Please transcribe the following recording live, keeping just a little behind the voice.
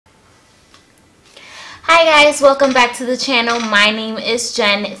Hi guys, welcome back to the channel. My name is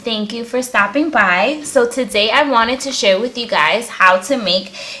Jen. Thank you for stopping by. So today I wanted to share with you guys how to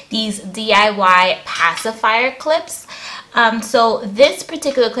make these DIY pacifier clips. So this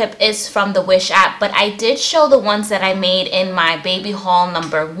particular clip is from the Wish app, but I did show the ones that I made in my baby haul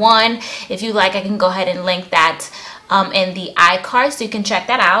 #1. If you like, I can go ahead and link that in the iCard so you can check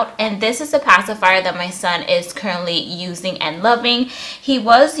that out. And this is a pacifier that my son is currently using and loving. He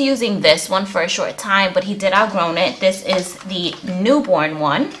was using this one for a short time, but he did outgrow it. This is the newborn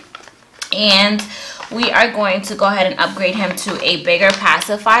one, and we are going to go ahead and upgrade him to a bigger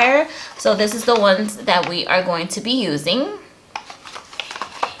pacifier. So this is the ones that we are going to be using.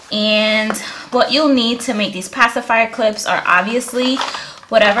 And what you'll need to make these pacifier clips are obviously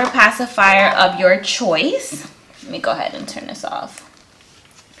whatever pacifier of your choice. Let me go ahead and turn this off.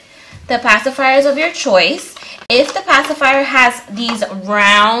 The pacifiers of your choice. If the pacifier has these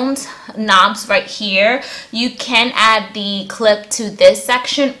round knobs right here, you can add the clip to this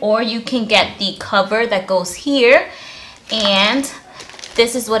section, or you can get the cover that goes here. And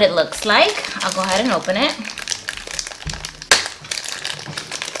this is what it looks like. I'll go ahead and open it.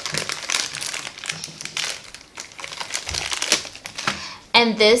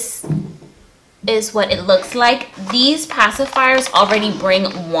 And this is what it looks like. These pacifiers already bring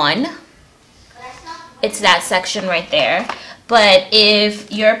one. It's that section right there. But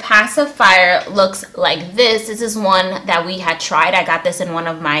if your pacifier looks like this is one that we had tried. I got this in one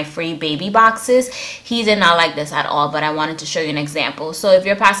of my free baby boxes. He did not like this at all, but I wanted to show you an example. So if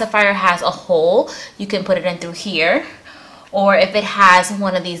your pacifier has a hole, you can put it in through here. Or if it has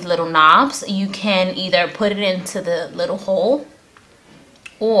one of these little knobs, you can either put it into the little hole,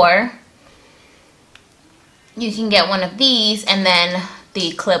 or you can get one of these and then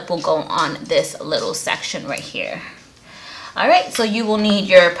the clip will go on this little section right here. Alright, so you will need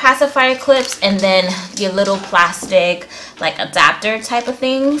your pacifier clips and then your little plastic like adapter type of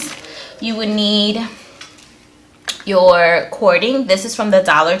things. You would need your cording. This is from the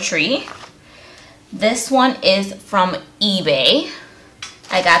Dollar Tree. This one is from eBay.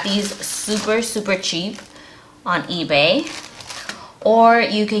 I got these super cheap on eBay. Or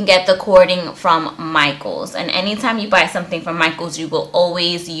you can get the cording from Michaels. And anytime you buy something from Michaels, you will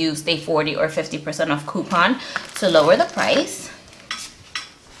always use the 40 or 50% off coupon to lower the price.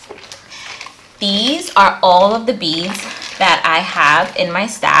 These are all of the beads that I have in my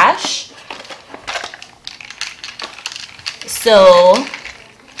stash. So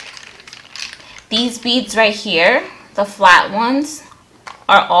these beads right here, the flat ones,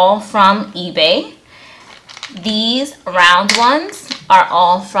 are all from eBay. These round ones are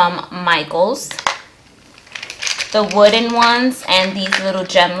all from Michaels. The wooden ones and these little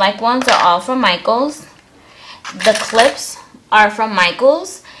gem-like ones are all from Michaels. The clips are from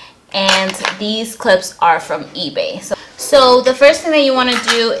Michaels, and these clips are from eBay. So the first thing that you want to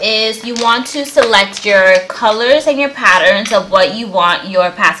do is you want to select your colors and your patterns of what you want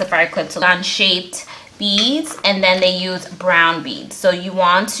your pacifier clip to look on. Shaped beads, and then they use brown beads. So you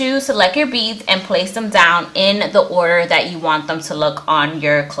want to select your beads and place them down in the order that you want them to look on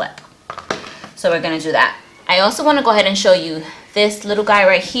your clip. So we're going to do that. I also want to go ahead and show you this little guy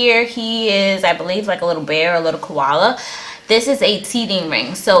right here. He is, I believe, like a little bear or a little koala. This is a teething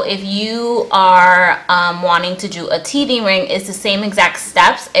ring. So if you are wanting to do a teething ring, it's the same exact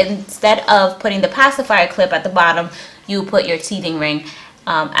steps. Instead of putting the pacifier clip at the bottom, you put your teething ring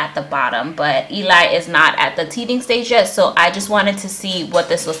at the bottom. But Eli is not at the teething stage yet, so I just wanted to see what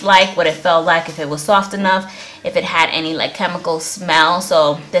this was like, what it felt like, if it was soft enough, if it had any like chemical smell.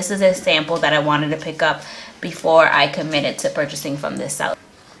 So this is a sample that I wanted to pick up before I committed to purchasing from this seller.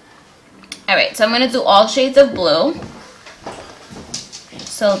 Alright, so I'm going to do all shades of blue.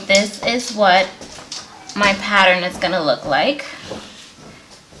 So this is what my pattern is going to look like.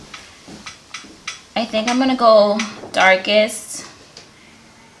 I think I'm going to go darkest.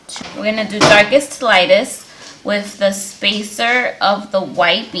 We're going to do darkest to lightest with the spacer of the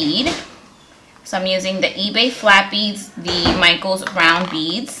white bead. So I'm using the eBay flat beads, the Michaels round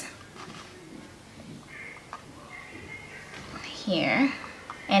beads here.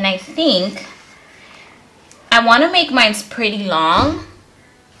 And I think I want to make mine pretty long.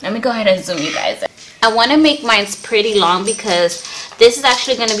 Let me go ahead and zoom you guys in. I want to make mine pretty long because this is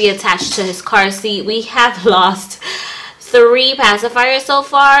actually going to be attached to his car seat. We have lost 3 pacifiers so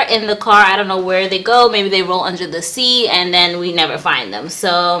far in the car. I don't know where they go. Maybe they roll under the seat and then we never find them.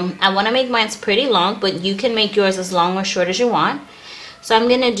 So I want to make mine pretty long, but you can make yours as long or short as you want. So I'm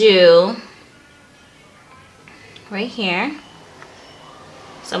going to do right here.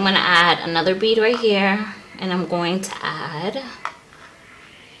 So I'm going to add another bead right here, and I'm going to add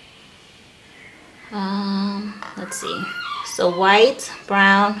Let's see. So white,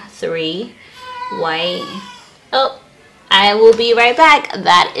 brown, 3, white. Oh, I will be right back.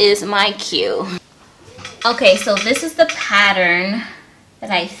 That is my cue. Okay, so this is the pattern that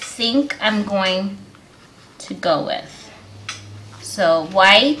I think I'm going to go with. So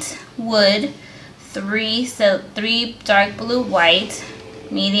white, wood, 3 dark blue, white,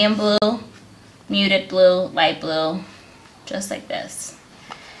 medium blue, muted blue, light blue, just like this.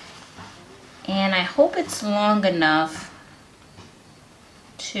 And I hope it's long enough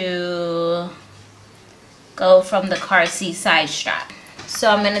to go from the car seat side strap. So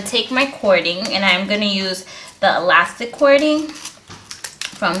I'm going to take my cording, and I'm going to use the elastic cording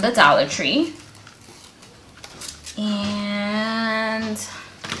from the Dollar Tree. And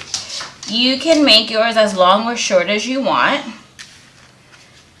you can make yours as long or short as you want.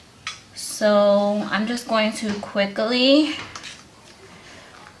 So I'm just going to quickly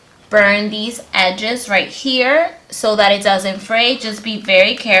burn these edges right here so that it doesn't fray. Just be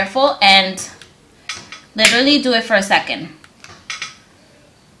very careful and literally do it for a second.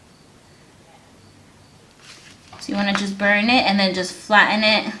 So you want to just burn it and then just flatten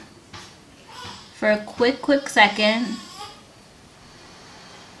it for a quick second.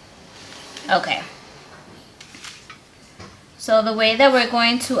 Okay. So the way that we're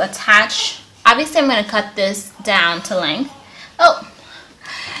going to attach, obviously I'm going to cut this down to length. Oh,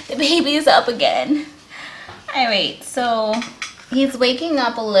 the baby is up again. Alright, so he's waking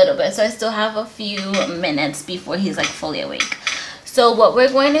up a little bit, so I still have a few minutes before he's like fully awake. So what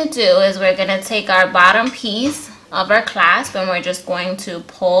we're going to do is we're going to take our bottom piece of our clasp and we're just going to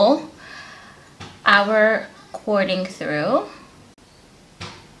pull our cording through.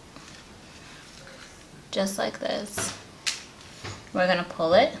 Just like this. We're going to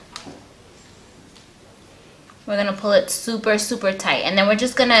pull it. We're going to pull it super tight, and then we're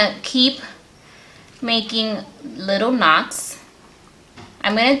just going to keep making little knots.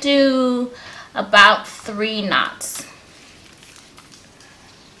 I'm going to do about 3 knots.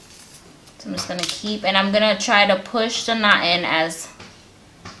 So I'm just going to keep, and I'm going to try to push the knot in as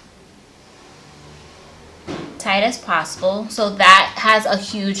tight as possible. So that has a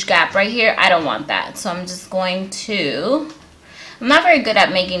huge gap right here. I don't want that. So I'm just going to, I'm not very good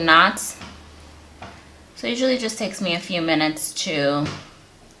at making knots. So it usually just takes me a few minutes to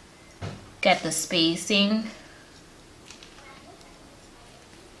get the spacing.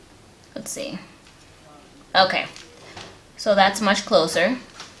 Let's see. Okay. So that's much closer.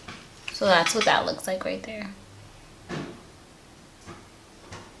 So that's what that looks like right there.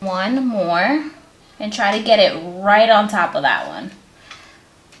 One more. And try to get it right on top of that one.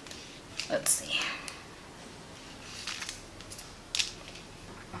 Let's see.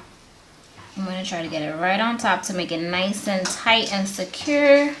 I'm going to try to get it right on top to make it nice and tight and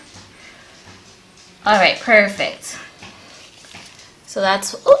secure. Alright, perfect. So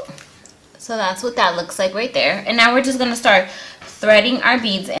that's what that looks like right there. And now we're just going to start threading our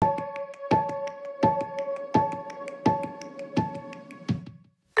beads in.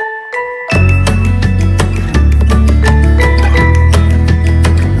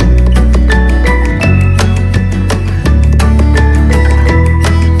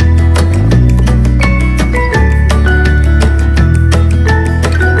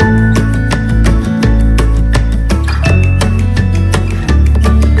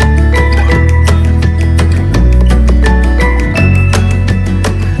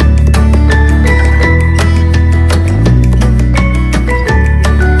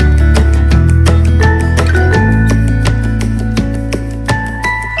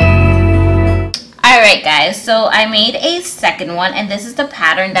 So I made a second one, and this is the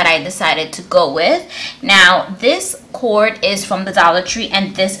pattern that I decided to go with. Now this cord is from the Dollar Tree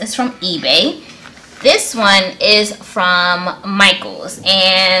and this is from eBay. This one is from Michael's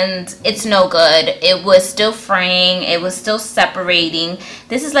and it's no good. It was still fraying, it was still separating.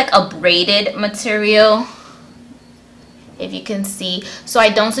 This is like a braided material, if you can see. So I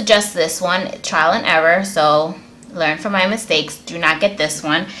don't suggest this one. Trial and error, so learn from my mistakes. Do not get this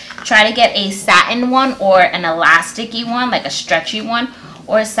one. Try to get a satin one or an elasticy one, like a stretchy one,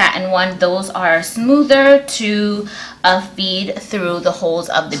 or a satin one. Those are smoother to feed through the holes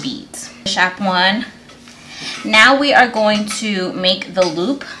of the beads. Shop one. Now we are going to make the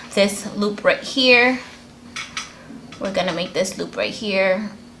loop. This loop right here. We're gonna make this loop right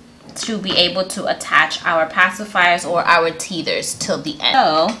here to be able to attach our pacifiers or our teethers till the end.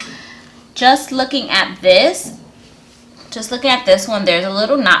 So just looking at this one, there's a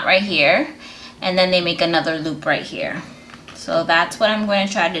little knot right here, and then they make another loop right here. So that's what I'm going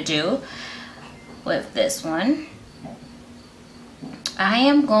to try to do with this one. I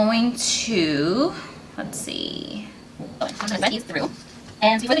am going to, let's see. Oh, I'm gonna thread these through.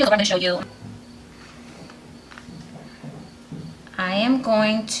 And before the video, I'm gonna show you. I am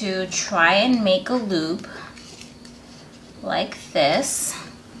going to try and make a loop like this.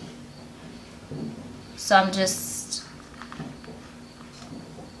 So I'm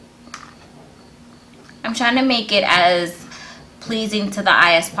trying to make it as pleasing to the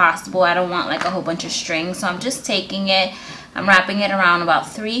eye as possible. I don't want like a whole bunch of strings. So I'm just taking it, I'm wrapping it around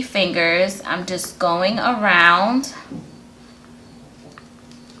about 3 fingers. I'm just going around,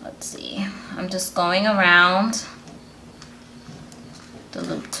 let's see, I'm just going around the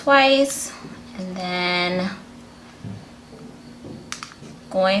loop twice, and then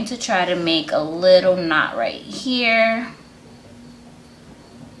going to try to make a little knot right here.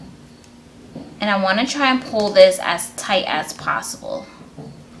 And I want to try and pull this as tight as possible.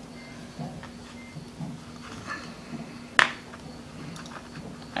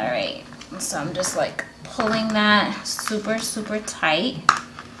 Alright, so I'm just like pulling that super, super tight.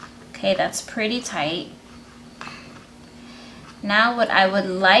 Okay, that's pretty tight. Now what I would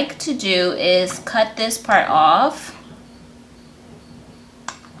like to do is cut this part off.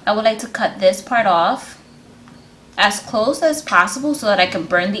 I would like to cut this part off as close as possible so that I can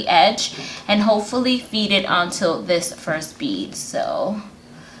burn the edge and hopefully feed it onto this first bead. So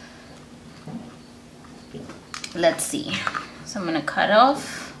let's see. So I'm gonna cut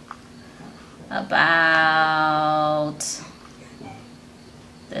off about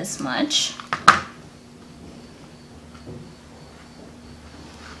this much.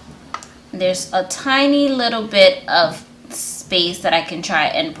 There's a tiny little bit of space that I can try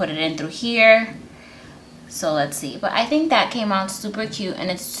and put it in through here. So let's see, but I think that came out super cute, and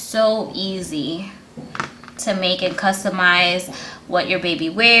it's so easy to make and customize what your baby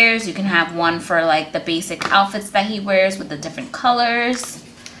wears. You can have one for like the basic outfits that he wears with the different colors.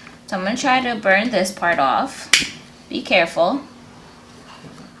 So I'm gonna try to burn this part off. Be careful.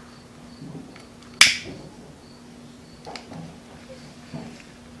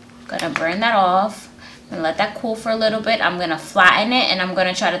 Gonna burn that off and let that cool for a little bit. I'm gonna flatten it and I'm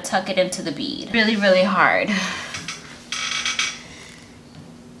gonna try to tuck it into the bead. Really, really hard.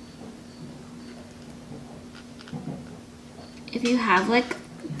 If you have like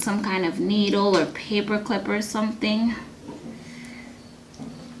some kind of needle or paper clip or something,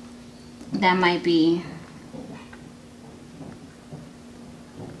 that might be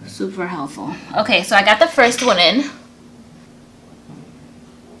super helpful. Okay, so I got the first one in.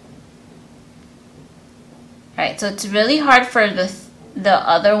 Alright, so it's really hard for the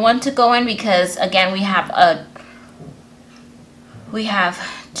other one to go in because again we have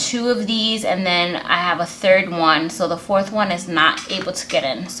 2 of these and then I have a 3rd one, so the 4th one is not able to get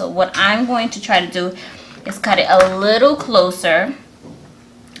in. So what I'm going to try to do is cut it a little closer.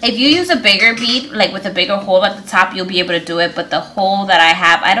 If you use a bigger bead, like with a bigger hole at the top, you'll be able to do it, but the hole that I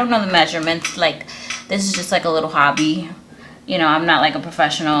have, I don't know the measurements. Like, this is just like a little hobby. You know, I'm not like a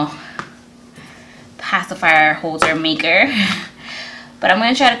professional pacifier holder maker. But I'm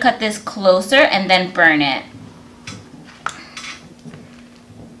going to try to cut this closer and then burn it.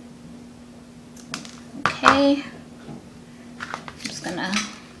 Okay.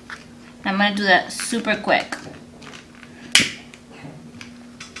 I'm gonna do that super quick.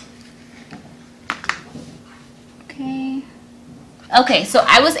 Okay, so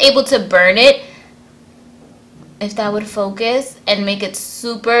I was able to burn it, if that would focus, and make it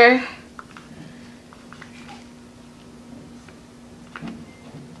super.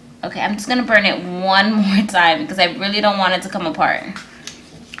 Okay, I'm just gonna burn it one more time because I really don't want it to come apart.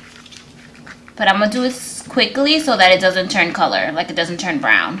 But I'm gonna do it quickly so that it doesn't turn color, like it doesn't turn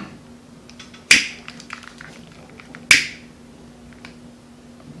brown.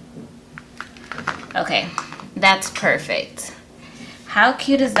 Okay, that's perfect. How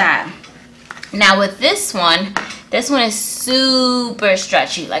cute is that? Now with this one is super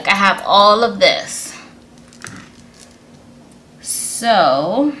stretchy. Like I have all of this.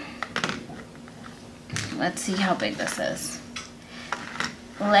 So let's see how big this is.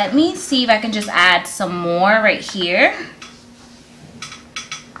 Let me see if I can just add some more right here.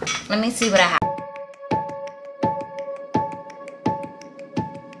 Let me see what I have.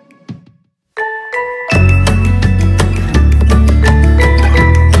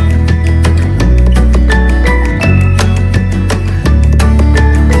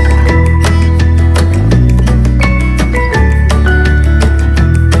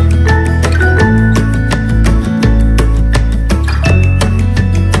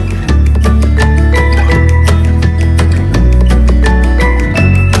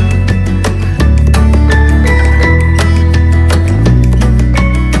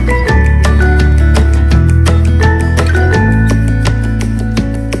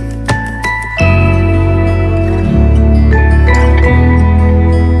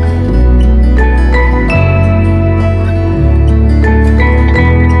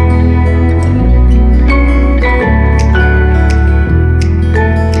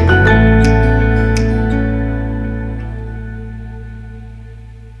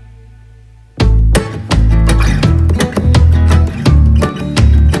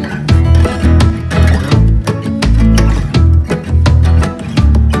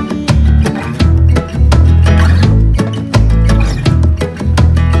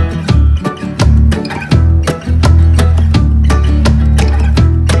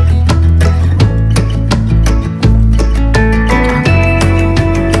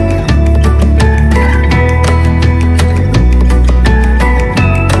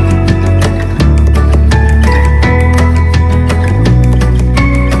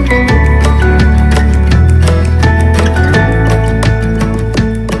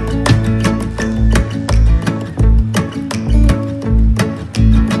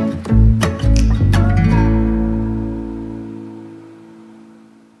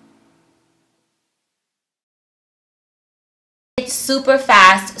 It's super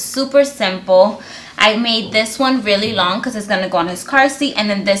fast, super simple. I made this one really long because it's going to go on his car seat, and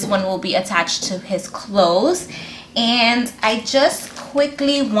then this one will be attached to his clothes. And I just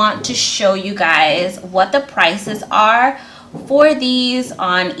quickly want to show you guys what the prices are for these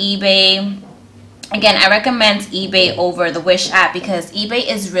on eBay. Again, I recommend eBay over the Wish app because eBay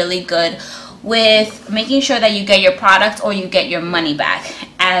is really good with making sure that you get your product or you get your money back.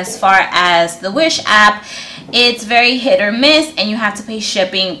 As far as the Wish app, it's very hit or miss, and you have to pay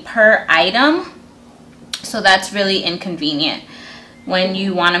shipping per item. So that's really inconvenient when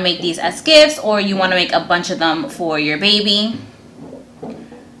you want to make these as gifts or you want to make a bunch of them for your baby.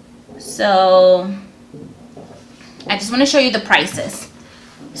 So I just want to show you the prices.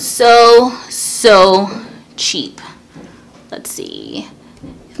 So cheap. Let's see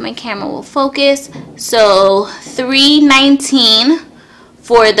if my camera will focus. So $3.19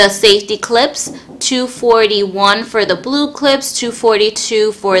 for the safety clips, $2.41 for the blue clips,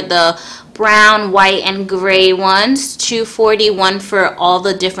 $2.42 for the brown, white, and gray ones, $2.41 for all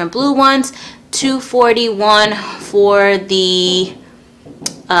the different blue ones, $2.41 for the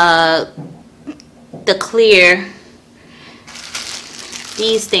clear,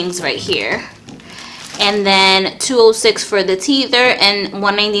 these things right here, and then $2.06 for the teether, and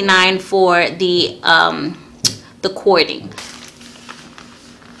 $1.99 for the cording.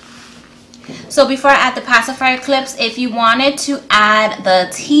 So before I add the pacifier clips, if you wanted to add the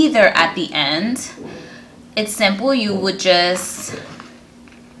teether at the end, it's simple. You would just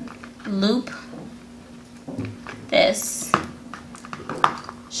loop this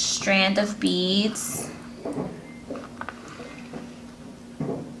strand of beads.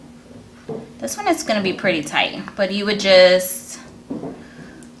 This one is going to be pretty tight, but you would just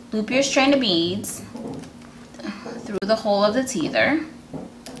loop your strand of beads through the hole of the teether.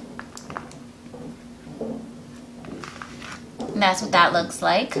 And that's what that looks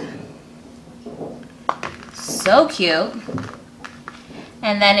like. So cute.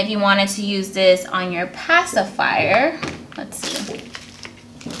 And then if you wanted to use this on your pacifier, let's see.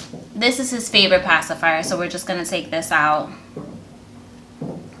 This is his favorite pacifier, so we're just going to take this out.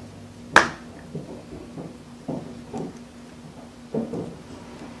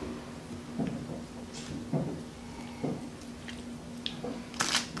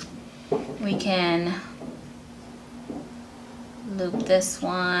 We can loop this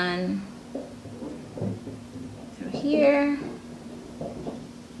one through here.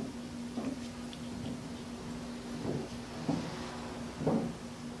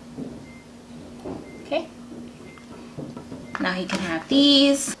 Okay. Now he can have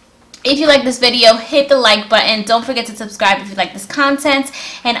these. If you like this video, hit the like button. Don't forget to subscribe if you like this content.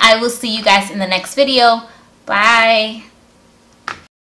 And I will see you guys in the next video. Bye.